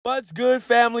What's good,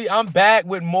 family? I'm back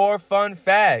with more fun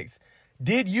facts.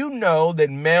 Did you know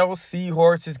that male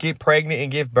seahorses get pregnant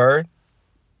and give birth?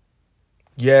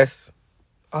 Yes,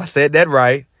 I said that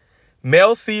right.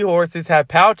 Male seahorses have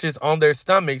pouches on their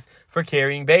stomachs for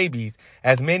carrying babies,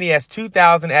 as many as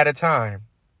 2,000 at a time.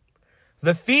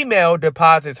 The female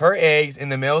deposits her eggs in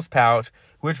the male's pouch,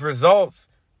 which results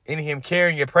in him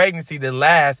carrying a pregnancy that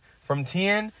lasts from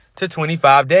 10 to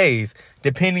 25 days,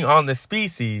 depending on the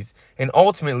species, and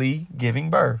ultimately giving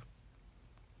birth.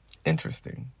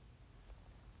 Interesting.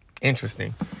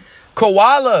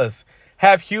 Koalas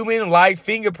have human-like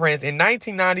fingerprints. In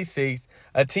 1996,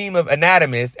 a team of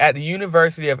anatomists at the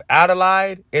University of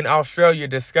Adelaide in Australia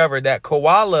discovered that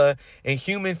koala and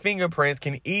human fingerprints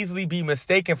can easily be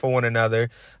mistaken for one another,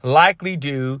 likely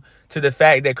due to the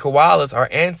fact that koalas are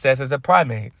ancestors of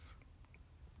primates.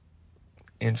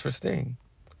 Interesting.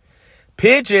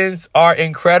 Pigeons are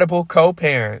incredible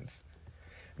co-parents.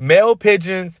 Male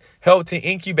pigeons help to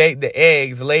incubate the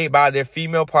eggs laid by their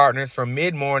female partners from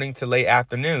mid-morning to late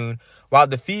afternoon, while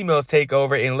the females take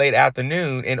over in late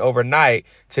afternoon and overnight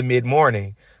to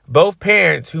mid-morning. Both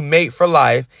parents, who mate for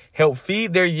life, help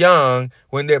feed their young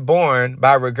when they're born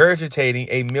by regurgitating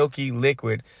a milky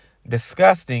liquid.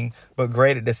 Disgusting, but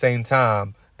great at the same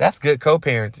time. That's good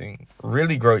co-parenting.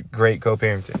 Really great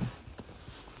co-parenting.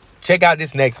 Check out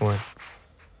this next one.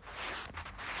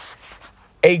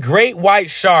 A great white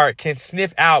shark can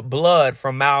sniff out blood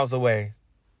from miles away.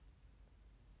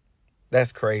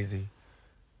 That's crazy.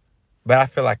 But I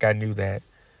feel like I knew that.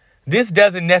 This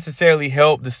doesn't necessarily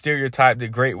help the stereotype that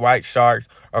great white sharks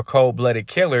are cold-blooded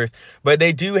killers, but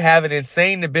they do have an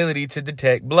insane ability to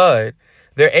detect blood.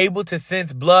 They're able to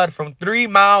sense blood from 3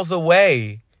 miles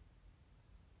away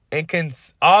and can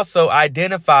also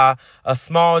identify a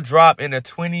small drop in a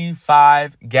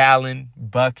 25-gallon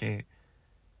bucket.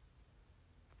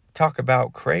 Talk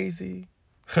about crazy.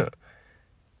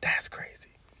 That's crazy.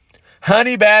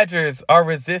 Honey badgers are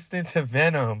resistant to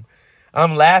venom.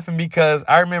 I'm laughing because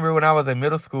I remember when I was in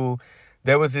middle school,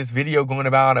 there was this video going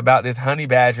about this honey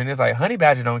badger. And it's like, honey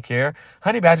badger don't care.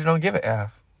 Honey badger don't give a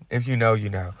F. If you know, you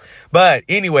know. But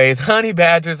anyways, honey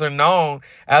badgers are known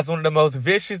as one of the most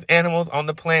vicious animals on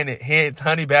the planet. Hence,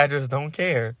 honey badgers don't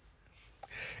care.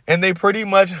 And they pretty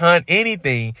much hunt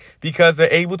anything because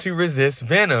they're able to resist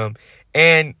venom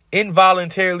and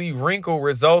involuntarily wrinkle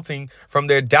resulting from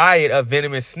their diet of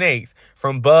venomous snakes,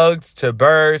 from bugs to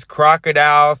birds,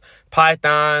 crocodiles,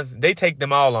 pythons. They take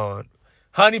them all on.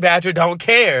 Honey badger don't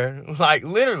care, like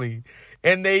literally.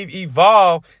 And they've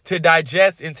evolved to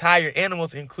digest entire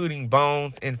animals, including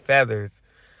bones and feathers.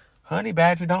 Honey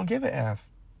badger don't give a F.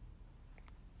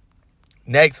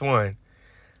 Next one.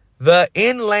 The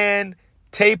inland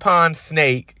tapon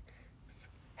snake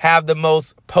have the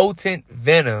most potent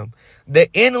venom.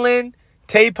 The inland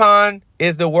tapon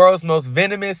is the world's most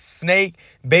venomous snake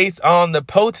based on the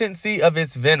potency of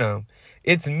its venom.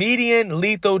 Its median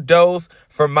lethal dose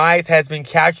for mice has been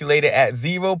calculated at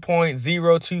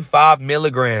 0.025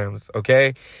 milligrams,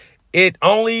 okay? It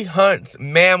only hunts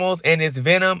mammals, and its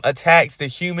venom attacks the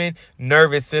human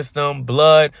nervous system,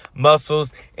 blood,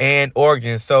 muscles, and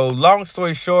organs. So long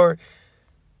story short,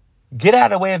 get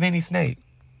out of the way of any snake.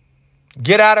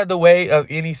 Get out of the way of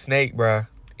any snake, bruh.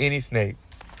 Any snake.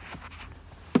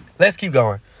 Let's keep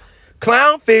going.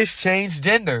 Clownfish change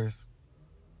genders.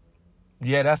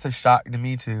 Yeah, that's a shock to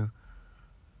me too.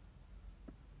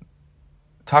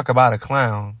 Talk about a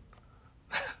clown.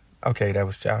 Okay, that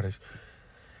was childish.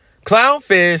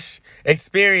 Clownfish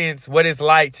experience what it's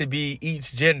like to be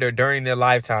each gender during their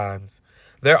lifetimes.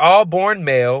 They're all born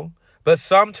male, but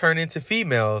some turn into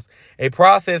females. A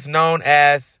process known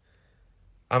as...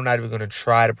 I'm not even going to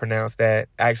try to pronounce that.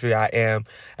 Actually, I am.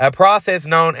 A process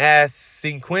known as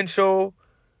sequential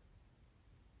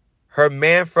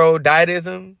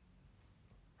hermaphroditism.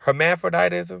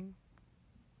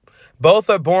 Both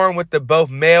are born with the both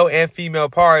male and female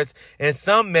parts, and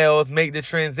some males make the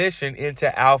transition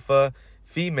into alpha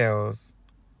females.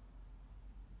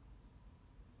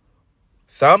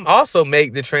 Some males also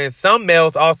make the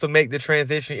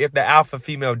transition if the alpha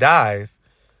female dies.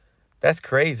 That's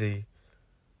crazy.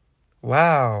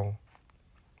 Wow.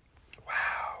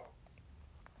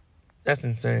 That's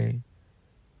insane.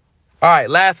 All right,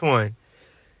 last one.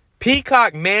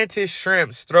 Peacock mantis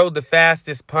shrimps throw the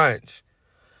fastest punch.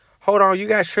 Hold on, you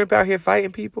got shrimp out here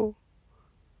fighting people?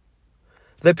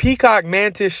 The peacock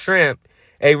mantis shrimp,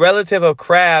 a relative of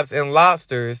crabs and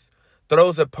lobsters,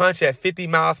 throws a punch at 50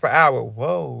 miles per hour.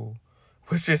 Whoa.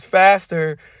 Which is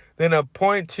faster than a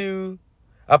 .22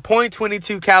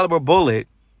 caliber bullet.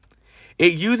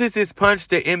 It uses its punch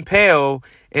to impale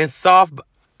in soft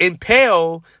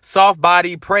impale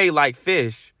soft-bodied prey like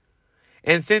fish.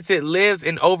 And since it lives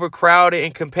in overcrowded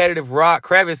and competitive rock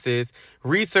crevices,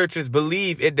 researchers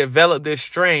believe it developed this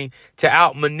strain to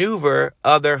outmaneuver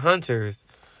other hunters.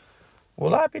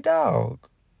 Well, I'll be dog.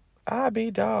 I'll be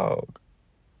dog.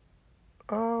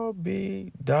 I'll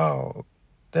be dog.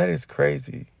 That is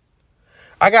crazy.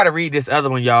 I gotta read this other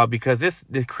one, y'all, because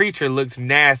the creature looks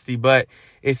nasty, but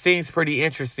it seems pretty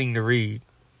interesting to read.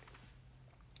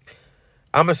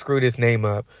 I'm gonna screw this name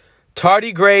up.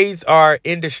 Tardigrades are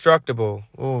indestructible.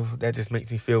 Oh, that just makes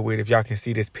me feel weird if y'all can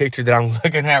see this picture that I'm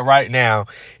looking at right now.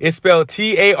 It's spelled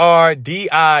Tardigrades.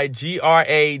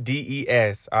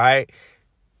 All right?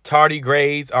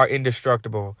 Tardigrades are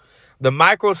indestructible. The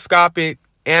microscopic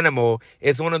animal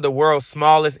is one of the world's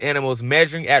smallest animals,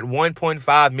 measuring at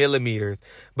 1.5 millimeters,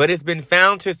 but it's been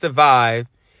found to survive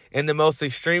in the most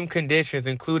extreme conditions,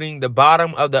 including the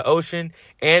bottom of the ocean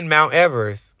and Mount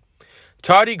Everest.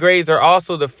 Tardigrades are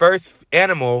also the first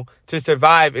animal to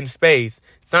survive in space.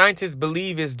 Scientists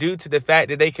believe it's due to the fact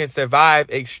that they can survive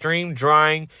extreme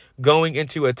drying, going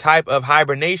into a type of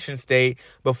hibernation state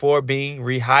before being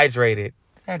rehydrated.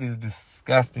 That is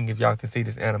disgusting if y'all can see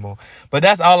this animal. But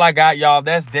that's all I got, y'all.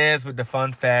 That's Dez with the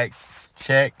fun facts.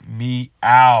 Check me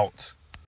out.